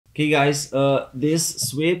Okay, guys, this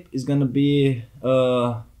sweep is gonna be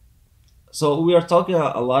so we are talking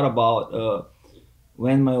a lot about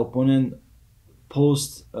when my opponent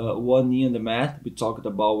posts one knee on the mat. We talked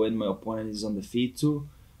about when my opponent is on the feet too,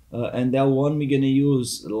 and that one we're gonna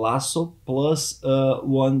use lasso plus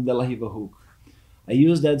one De La Riva hook. I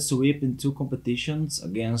used that sweep in two competitions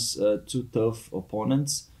against two tough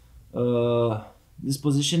opponents. This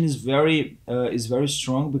position is very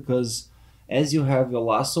strong because as you have your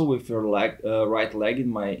lasso with your leg, right leg in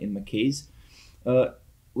my case, uh,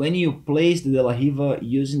 when you place the De La Riva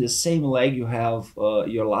using the same leg you have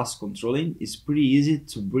your lasso controlling, it's pretty easy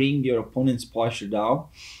to bring your opponent's posture down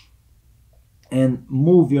and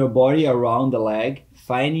move your body around the leg,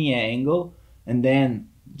 finding an angle, and then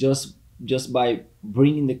just by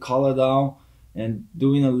bringing the collar down and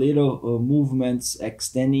doing a little movements,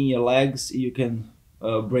 extending your legs, you can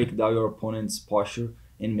break down your opponent's posture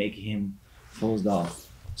and make him falls down.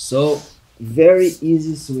 So very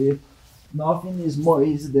easy sweep. Nothing is more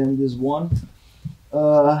easy than this one.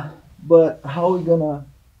 But how we gonna?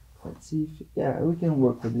 Let's see. If, yeah, we can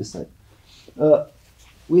work with this side.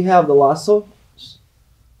 We have the lasso.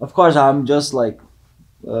 Of course, I'm just like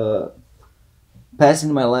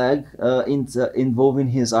passing my leg involving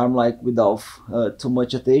his arm like without too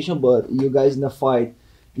much attention. But you guys in the fight,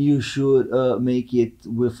 you should make it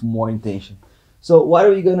with more intention. So what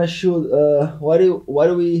are we gonna shoot? What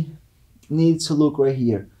do we need to look right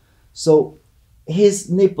here? So his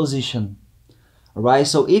knee position, right?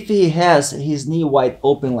 So if he has his knee wide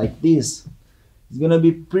open like this, it's gonna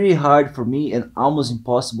be pretty hard for me and almost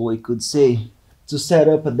impossible, I could say, to set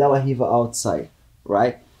up a De La Riva outside,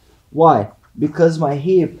 right? Why? Because my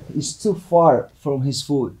hip is too far from his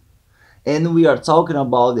foot. And we are talking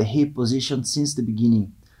about the hip position since the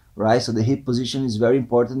beginning, right? So the hip position is very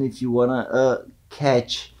important if you wanna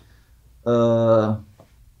catch the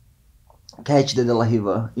De La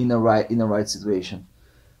Riva in the right situation.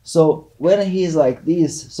 So when he's like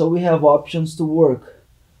this, so we have options to work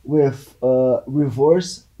with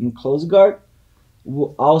reverse in close guard.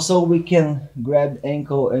 Also, we can grab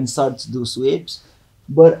ankle and start to do sweeps.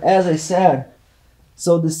 But as I said,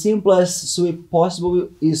 so the simplest sweep possible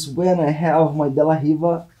is when I have my De La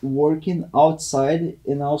Riva working outside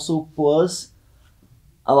and also plus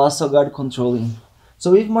a lasso guard controlling.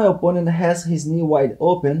 So if my opponent has his knee wide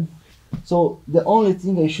open, so the only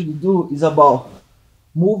thing I should do is about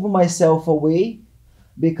move myself away,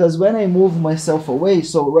 because when I move myself away,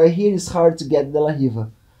 so right here is hard to get De La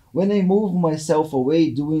Riva. When I move myself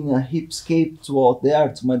away doing a hip escape to out there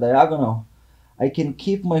to my diagonal, I can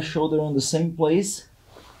keep my shoulder on the same place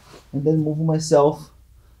and then move myself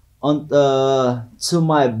on to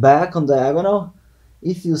my back on diagonal.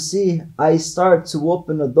 If you see, I start to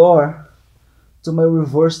open the door to my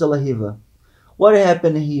reverse De La Riva. What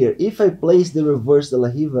happened here? If I place the reverse De La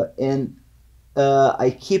Riva and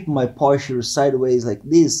I keep my posture sideways like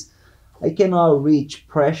this, I cannot reach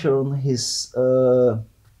pressure on his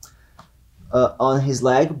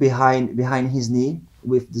leg behind his knee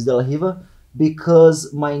with this De La Riva,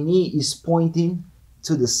 because my knee is pointing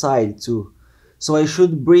to the side too. So I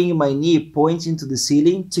should bring my knee pointing to the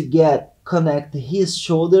ceiling to connect his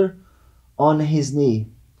shoulder on his knee.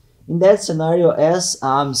 In that scenario, as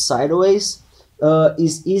I'm sideways,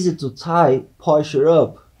 it's easy to tie posture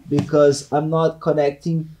up because I'm not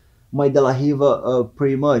connecting my De La Riva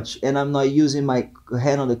pretty much, and I'm not using my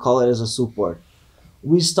hand on the collar as a support.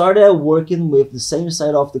 We started working with the same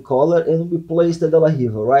side of the collar and we placed the De La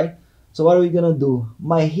Riva, right? So what are we gonna do?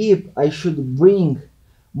 My hip, I should bring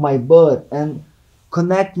my butt and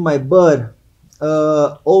connect my butt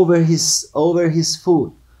over his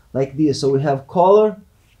foot like this. So we have collar,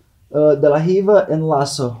 De La Riva and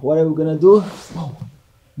lasso. What are we gonna do?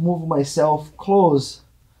 Move myself close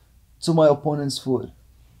to my opponent's foot.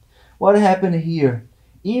 What happened here?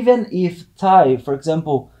 Even if tie, for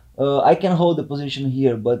example, I can hold the position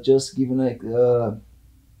here, but just giving like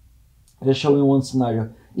just showing one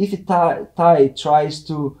scenario. If tie tries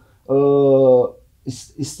to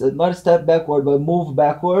it's not step backward but move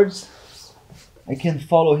backwards, I can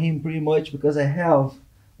follow him pretty much because I have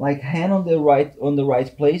like hand on the right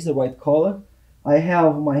place, the right collar. I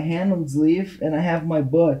have my hand on the sleeve and I have my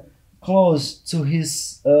butt close to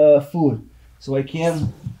his foot, so I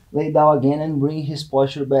can lay down again and bring his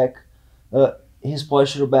posture back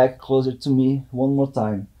closer to me one more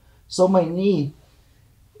time. So my knee,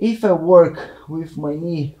 if I work with my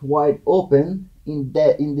knee wide open in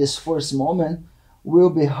this first moment, will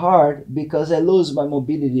be hard because I lose my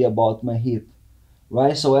mobility about my hip,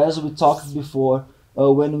 right? So as we talked before,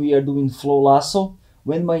 when we are doing flow lasso,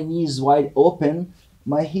 when my knee is wide open,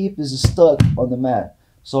 my hip is stuck on the mat.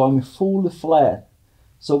 so I'm fully flat.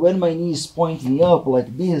 So when my knee is pointing up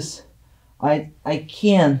like this, I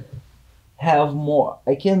can have more,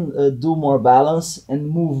 I can do more balance and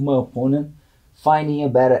move my opponent, finding a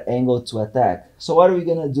better angle to attack. So what are we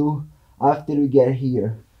gonna do after we get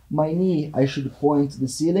here? My knee, I should point to the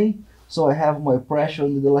ceiling, so I have my pressure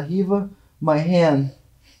on the De La Riva. My hand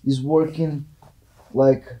is working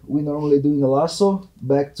like we normally do in the lasso,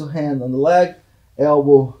 back to hand on the leg,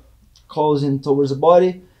 elbow closing towards the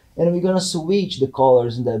body, and we're gonna switch the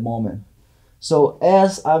colors in that moment. So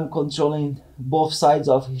as I'm controlling both sides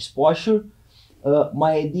of his posture,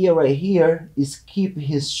 my idea right here is keep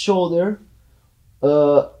his shoulder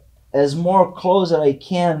as more closer I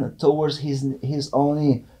can towards his own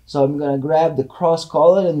knee. So I'm gonna grab the cross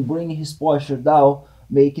collar and bring his posture down,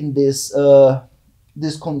 making this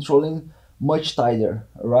this controlling much tighter.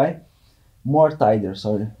 All right, more tighter.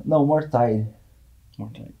 Sorry, no, more tight.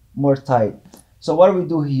 More tight. So what do we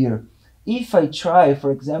do here? If I try,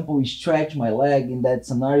 for example, we stretch my leg in that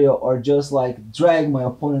scenario, or just like drag my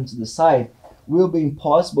opponent to the side, will be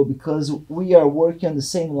impossible because we are working on the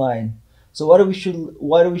same line. So what we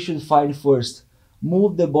should find first?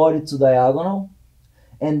 Move the body to diagonal,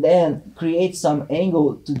 and then create some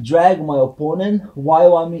angle to drag my opponent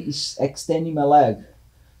while I'm extending my leg.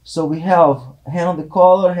 So we have hand on the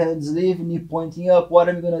collar, hand on the sleeve, knee pointing up. What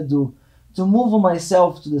I'm gonna do to move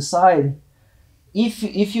myself to the side?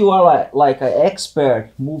 If you are like an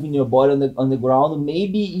expert moving your body on the ground,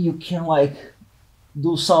 maybe you can like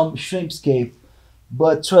do some shrimp escape,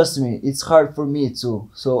 but trust me, it's hard for me too.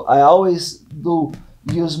 So I always do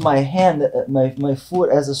use my hand, my foot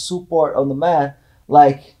as a support on the mat,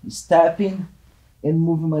 like stepping and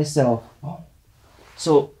moving myself.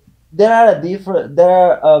 So there are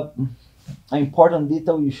an important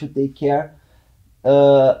detail you should take care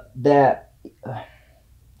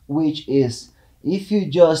which is, if you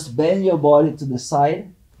just bend your body to the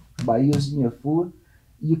side by using your foot,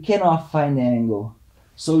 you cannot find the angle.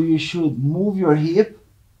 So you should move your hip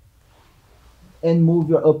and move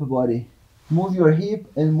your upper body. Move your hip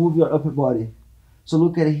and move your upper body. So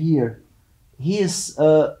look at it here. He is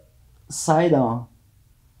side on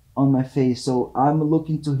my face. So I'm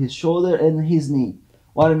looking to his shoulder and his knee.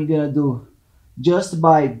 What am I gonna do? Just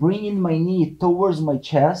by bringing my knee towards my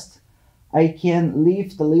chest, I can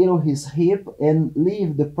lift a little his hip and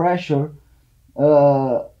leave the pressure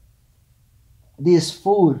this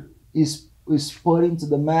foot is put into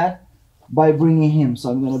the mat by bringing him.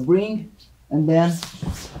 So I'm gonna bring and then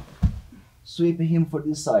sweep him for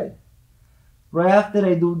this side. Right after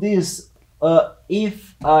I do this,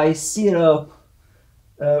 if I sit up,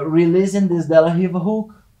 releasing this De La Riva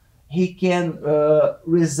hook, he can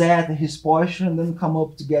reset his posture and then come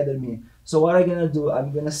up together me. So what I'm gonna do,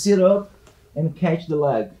 I'm gonna sit up and catch the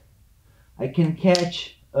leg. I can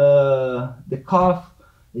catch the cuff,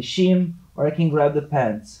 the shin, or I can grab the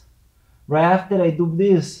pants. Right after I do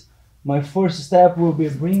this, my first step will be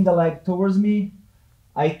bring the leg towards me.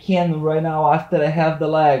 I can right now, after I have the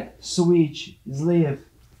leg, switch sleeve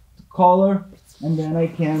to collar, and then I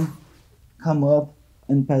can come up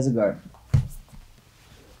and pass the guard.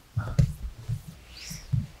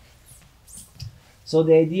 So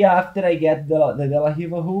the idea after I get the De La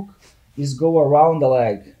Riva hook is go around the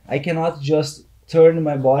leg. I cannot just turn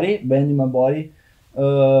my body, bend my body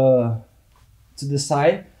to the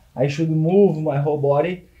side. I should move my whole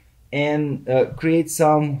body and create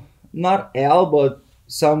some, not L, but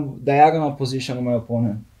some diagonal position on my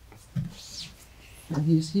opponent. And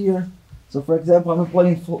he's here. So for example, I'm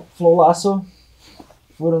playing flow lasso,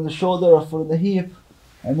 foot on the shoulder or foot on the hip.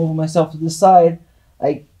 I move myself to the side.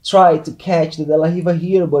 I try to catch the De La Riva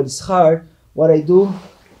here, but it's hard. What I do,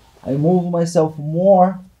 I move myself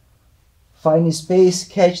more, find space,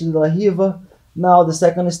 catch the De La Riva. Now the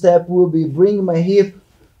second step will be bring my hip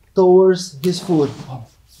towards his foot.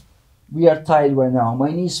 We are tied right now.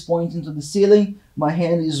 My knee is pointing to the ceiling. My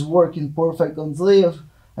hand is working perfect on sleeve.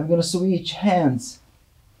 I'm gonna switch hands,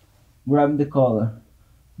 grab the collar,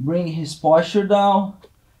 bring his posture down.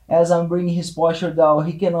 As I'm bringing his posture down,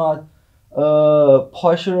 he cannot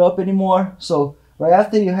posture up anymore. So right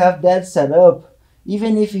after you have that set up,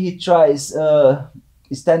 even if he tries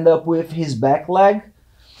stand up with his back leg,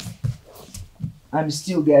 I'm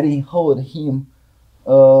still getting hold of him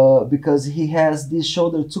because he has this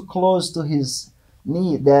shoulder too close to his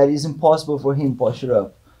knee that is impossible for him to posture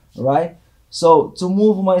up, right? So to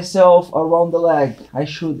move myself around the leg, I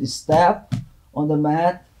should step on the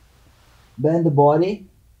mat, bend the body,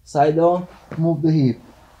 side on, move the hip,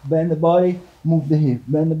 bend the body, move the hip,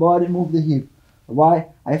 bend the body, move the hip, right?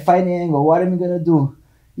 I find the angle. What am I gonna do?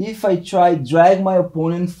 If I try drag my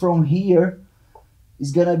opponent from here,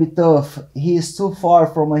 it's gonna be tough. He is too far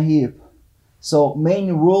from my hip. So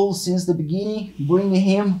main rule since the beginning, bring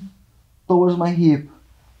him towards my hip.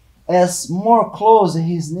 As more close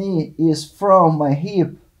his knee is from my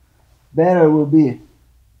hip, better will be.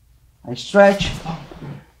 I stretch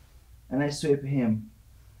and I sweep him.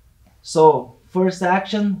 So first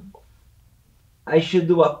action, I should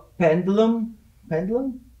do a pendulum.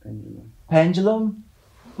 Pendulum.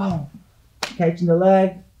 Boom. Catching the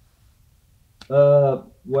leg.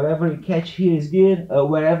 Whatever you catch here is good.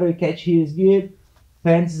 Wherever you catch here is good.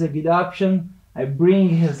 Pants is a good option. I bring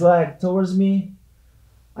his leg towards me.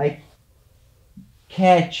 I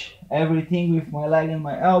catch everything with my leg and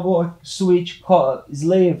my elbow. Switch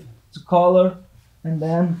sleeve to collar, and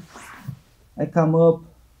then I come up,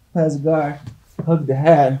 pass guard, hug the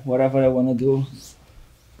head. Whatever I want to do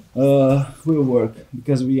will work,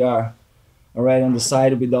 because we are already on the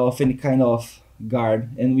side without any kind of guard,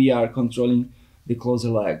 and we are controlling the closer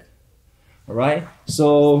leg. All right,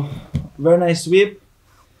 so very nice sweep.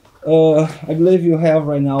 I believe you have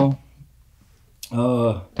right now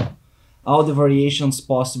all the variations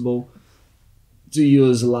possible to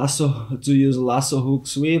use lasso hook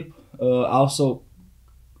sweep. Also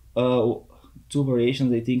two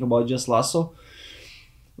variations I think about just lasso,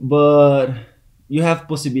 but you have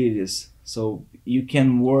possibilities, so you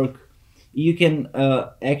can work, you can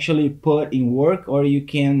actually put in work, or you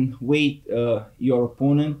can wait your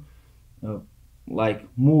opponent like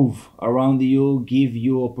move around you, give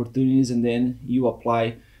you opportunities, and then you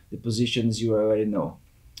apply the positions you already know.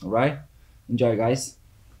 All right, enjoy guys.